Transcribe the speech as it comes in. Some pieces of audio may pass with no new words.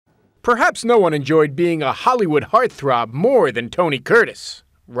Perhaps no one enjoyed being a Hollywood heartthrob more than Tony Curtis,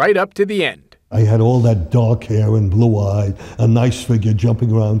 right up to the end. I had all that dark hair and blue eye, a nice figure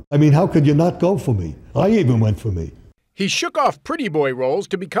jumping around. I mean, how could you not go for me? I even went for me. He shook off pretty boy roles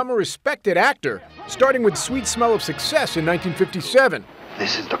to become a respected actor, starting with Sweet Smell of Success in 1957.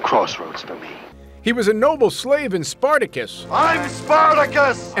 This is the crossroads for me. He was a noble slave in Spartacus. I'm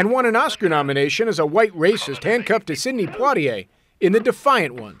Spartacus! And won an Oscar nomination as a white racist handcuffed to Sidney Poitier in The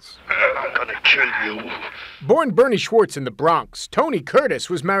Defiant Ones. I'm gonna kill you. Born Bernie Schwartz in the Bronx, Tony Curtis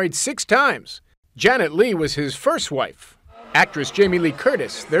was married 6 times. Janet Leigh was his first wife. Actress Jamie Lee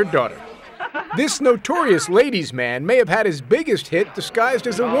Curtis, their daughter. This notorious ladies' man may have had his biggest hit disguised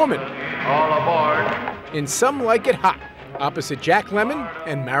as a woman. All aboard. In Some Like It Hot, opposite Jack Lemmon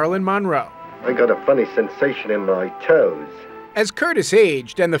and Marilyn Monroe. I got a funny sensation in my toes. As Curtis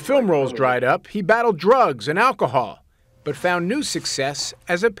aged and the film roles dried up, he battled drugs and alcohol, but found new success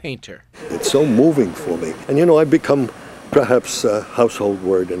as a painter. It's so moving for me. And, I've become perhaps a household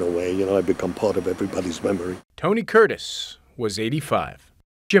word in a way. I've become part of everybody's memory. Tony Curtis was 85.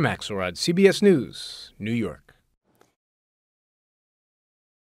 Jim Axelrod, CBS News, New York.